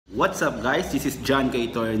What's up guys, this is John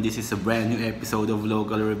Kaitor and this is a brand new episode of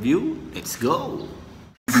Local Review. Let's go!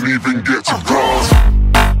 Didn't even get to cross.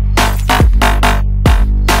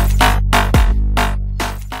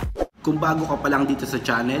 Kung bago ka pa lang dito sa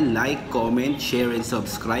channel, like, comment, share, and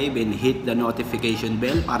subscribe and hit the notification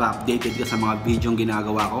bell para updated ka sa mga videong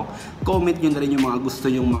ginagawa ko. Comment nyo na rin yung mga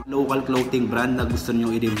gusto nyong local clothing brand na gusto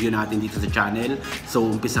nyong i-review natin dito sa channel. So,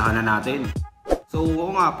 umpisahan na natin. So,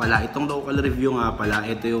 oo nga pala, itong local review nga pala,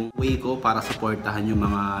 ito yung way ko para supportahan yung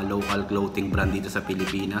mga local clothing brand dito sa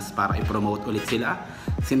Pilipinas para i-promote ulit sila.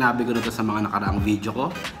 Sinabi ko na to sa mga nakaraang video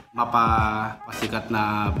ko. Mapasikat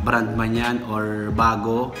na brand man yan or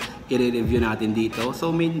bago, i-review natin dito.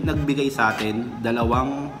 So, may nagbigay sa atin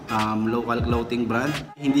dalawang local clothing brand.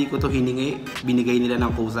 Hindi ko to hiningi, binigay nila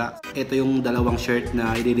ng kusa. Ito yung dalawang shirt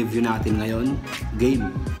na i-review natin ngayon.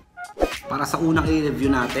 Game! Para sa unang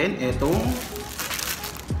i-review natin, itong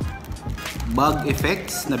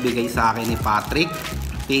Bugfx na bigay sa akin ni Patrick.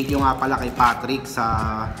 Thank you nga pala kay Patrick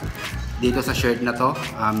dito sa shirt na to.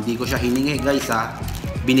 Di ko siya hiningi guys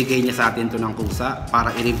binigay niya sa atin to ng kusa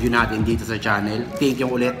para i-review natin dito sa channel. Thank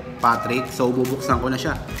you ulit Patrick. So bubuksan ko na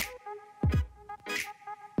siya.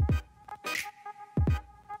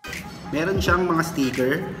 Meron siyang mga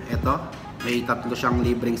sticker. Ito, may tatlo siyang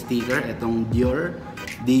libreng sticker. Itong Dior,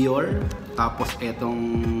 tapos itong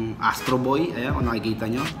Astro Boy, ayan kung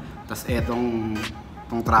nakikita nyo. Tapos etong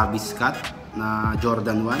Travis Scott na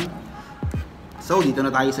Jordan 1. So dito na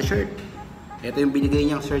tayo sa shirt. Ito yung binigay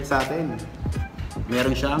niyang shirt sa atin.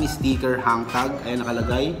 Meron siyang sticker hang tag, ayan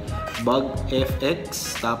nakalagay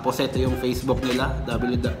Bugfx. Tapos ito yung Facebook nila,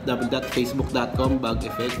 www.facebook.com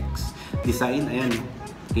Bugfx design, ayan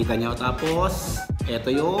kita nyo. Tapos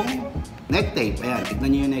ito yung neck tape, ayan tignan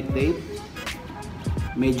nyo yung neck tape.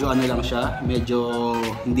 Medyo ano lang siya, medyo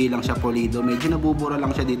hindi lang siya polido, medyo nabubura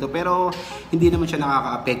lang siya dito, pero hindi naman siya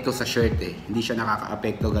nakaka-apekto sa shirt hindi siya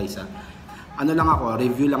nakaka-apekto guys Ano lang ako,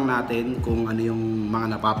 review lang natin kung ano yung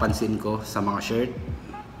mga napapansin ko sa mga shirt.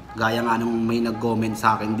 Gaya nga nung may nag-comment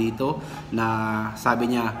sa akin dito na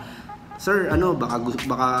sabi niya, "Sir, baka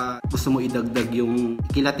gusto mo idagdag yung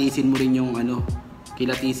kilatisin mo rin yung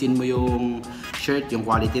kilatisin mo yung shirt, yung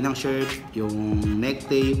quality ng shirt, yung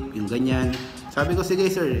neck tape, yung ganyan." Sabi ko, sige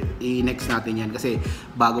sir, i-next natin yan kasi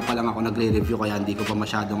bago pa lang ako nagre-review kaya hindi ko pa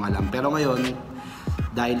masyadong alam. Pero ngayon,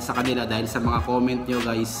 dahil sa kanila, dahil sa mga comment nyo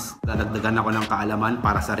guys, dadagdagan ako ng kaalaman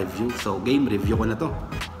para sa review. So game, review ko na to.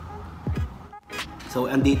 So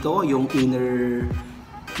andito yung inner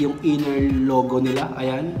logo nila,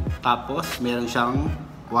 ayan. Tapos meron siyang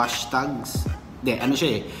wash tags. Hindi, ano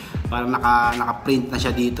siya parang naka-print na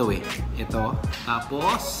siya dito Ito.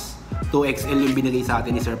 Tapos 2XL yung binigay sa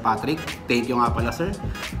atin ni Sir Patrick. Thank you nga pala sir.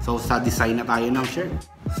 So sa design na tayo ng shirt.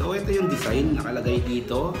 So ito yung design nakalagay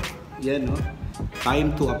dito. Yan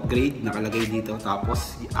Time to upgrade nakalagay dito.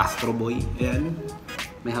 Tapos Astro Boy. Ayan.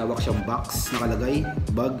 May hawak siyang box nakalagay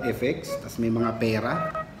Bugfx. Tapos may mga pera.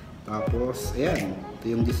 Tapos ayan. Ito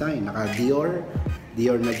yung design. Naka Dior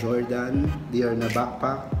na Jordan. Dior na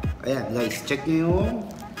backpack. Ayan guys. Check nyo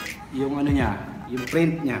yung ano niya. Yung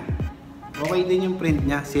print niya. Okay din yung print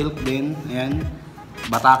niya, silk din, ayan.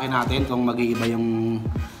 Batakin natin kung mag-iiba yung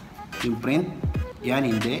print. Yan,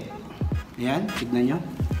 hindi. Ayan, tignan nyo.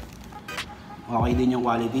 Okay din yung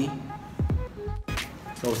quality.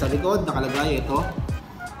 So sa likod nakalagay ito.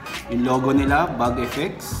 Yung logo nila,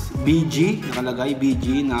 Bugfx, BG, nakalagay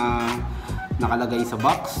BG na nakalagay sa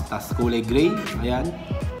box, tas kulay gray, ayan.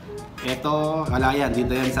 Ito, yan,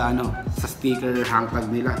 dito yan sa sa sticker hang tag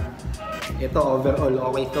nila. Ito overall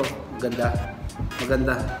okay to.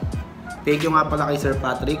 Maganda. Thank you nga pala kay Sir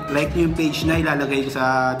Patrick. Like nyo yung page na, ilalagay ko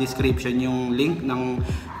sa description yung link ng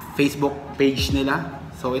Facebook page nila.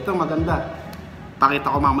 So ito maganda. Pakita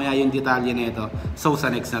ko mamaya yung detalye nito. So sa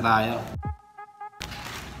next na tayo.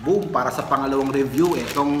 Boom! Para sa pangalawang review,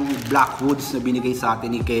 itong Blkwds na binigay sa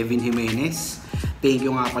atin ni Kevin Jimenez. Thank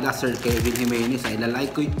you nga pala Sir Kevin Jimenez.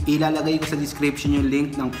 Ilalagay ko sa description yung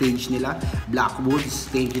link ng page nila, Blkwds.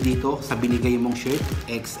 Thank you dito sa binigay mong shirt,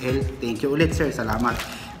 XL. Thank you ulit sir, salamat.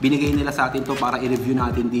 Binigay nila sa atin to para i-review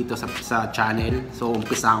natin dito sa channel. So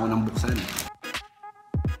umpisa ko ng buksan.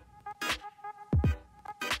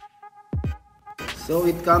 So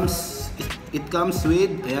it comes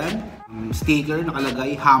with ayan, sticker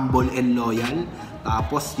nakalagay humble and loyal.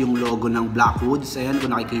 Tapos yung logo ng Blkwds, ayan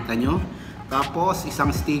kung nakikita nyo. Tapos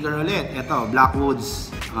isang sticker ulit, ito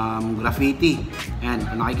Blkwds graffiti, ayan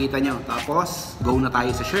kung nakikita nyo. Tapos go na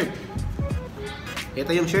tayo sa shirt.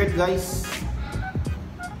 Ito yung shirt guys,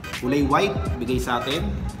 kulay white, bigay sa atin.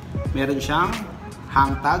 Meron siyang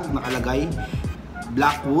hang tag nakalagay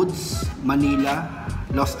Blkwds, Manila,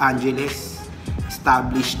 Los Angeles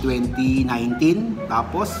established 2019.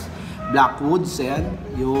 Tapos Blkwds, ayan,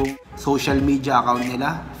 yung social media account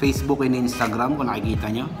nila, Facebook and Instagram kung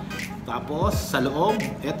nakikita nyo. Tapos sa loob,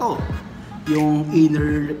 eto, yung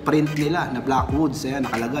inner print nila na Blkwds, ayan,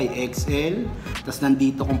 nakalagay XL. Tapos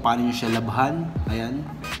nandito kung paano nyo siya labhan, ayan.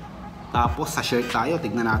 Tapos sa shirt tayo,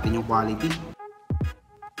 tignan natin yung quality.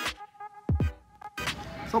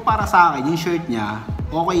 So para sa akin, yung shirt niya,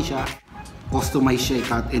 okay siya. Customize siya,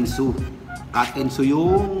 cut and sew. Cut and sew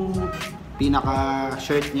yung pinaka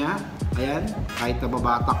shirt niya. Ayan, kahit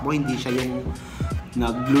nababatak mo, hindi siya yung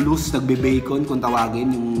naglulus, nagbe-bacon kung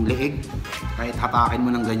tawagin, yung leeg. Kahit hatakin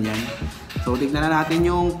mo ng ganyan. So tignan na natin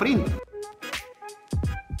yung print.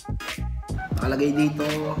 Nakalagay dito,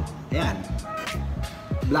 ayan,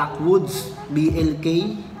 Blkwds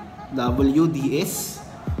BLKWDS.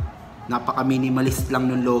 Napaka minimalist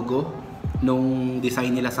lang ng logo nung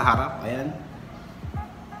design nila sa harap. Ayan.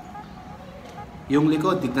 Yung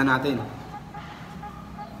likod, tignan natin.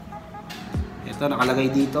 Ito nakalagay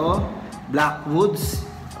dito, Blkwds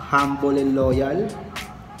Humble and Loyal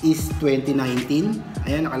is 2019.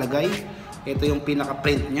 Ayan nakalagay. Ito yung pinaka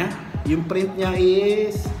print nya. Yung print nya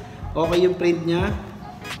is okay, yung print nya.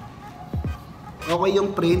 Okay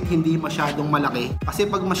yung print, hindi masyadong malaki. Kasi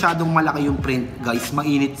pag masyadong malaki yung print, guys,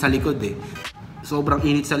 mainit sa likod eh. Sobrang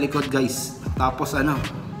init sa likod, guys. Tapos ano,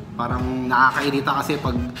 parang nakakairita kasi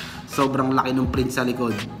pag sobrang laki ng print sa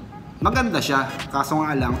likod. Maganda siya, kaso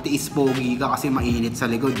nga lang, tiis pogi ka kasi mainit sa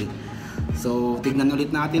likod eh. So, tignan ulit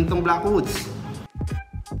natin tong Blkwds.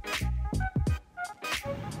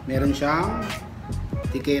 Meron siyang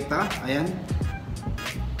tiketa, ayan.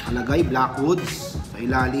 Alagay, Blkwds sa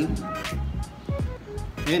ilalim.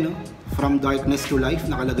 Ayan o, From Darkness to Life,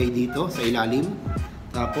 nakalagay dito sa ilalim.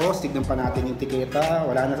 Tapos, tignan pa natin yung tiketa.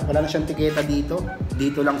 Wala na siyang tiketa dito.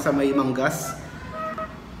 Dito lang sa may manggas.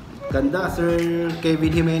 Ganda, Sir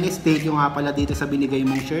Kevin Jimenez. Thank you nga pala dito sa binigay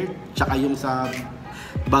mong shirt. Tsaka yung sa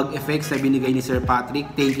Bugfx na binigay ni Sir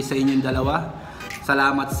Patrick. Thank you sa inyong dalawa.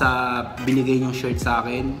 Salamat sa binigay nyong shirt sa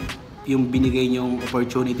akin. Yung binigay nyong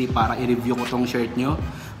opportunity para i-review ko tong shirt nyo.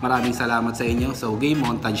 Maraming salamat sa inyo. So, game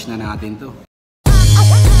montage na natin to.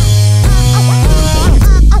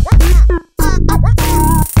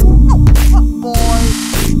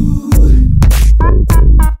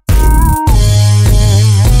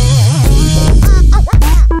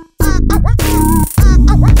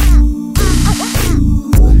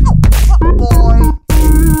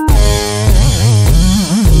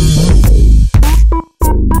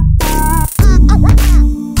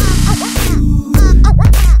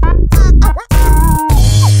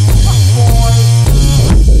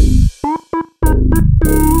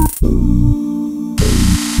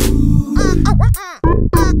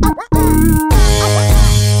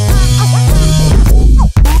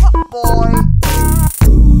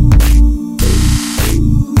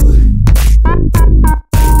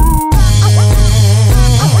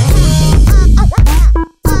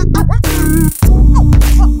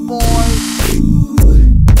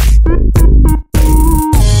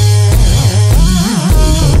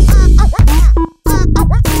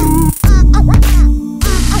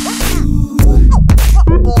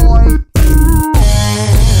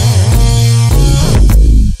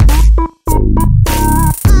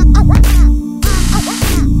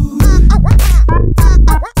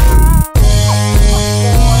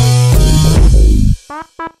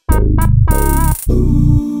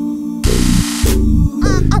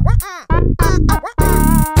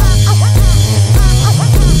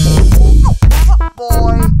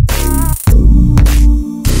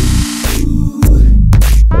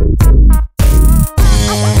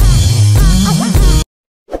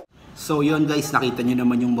 So yun guys, nakita nyo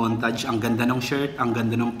naman yung montage. Ang ganda ng shirt, ang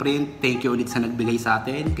ganda ng print. Thank you ulit sa nagbigay sa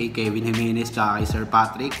atin, kay Kevin Jimenez at kay Sir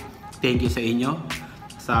Patrick. Thank you sa inyo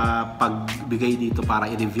sa pagbigay dito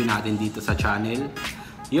para i-review natin dito sa channel.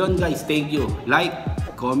 Yun guys, thank you. Like,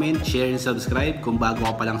 comment, share, and subscribe kung bago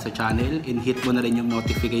ka pa lang sa channel. And hit mo na rin yung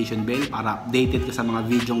notification bell para updated ka sa mga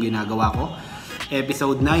video yung ginagawa ko.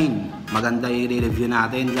 Episode 9, maganda yung i-review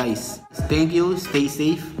natin guys. Thank you, stay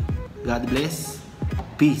safe, God bless,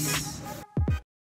 peace.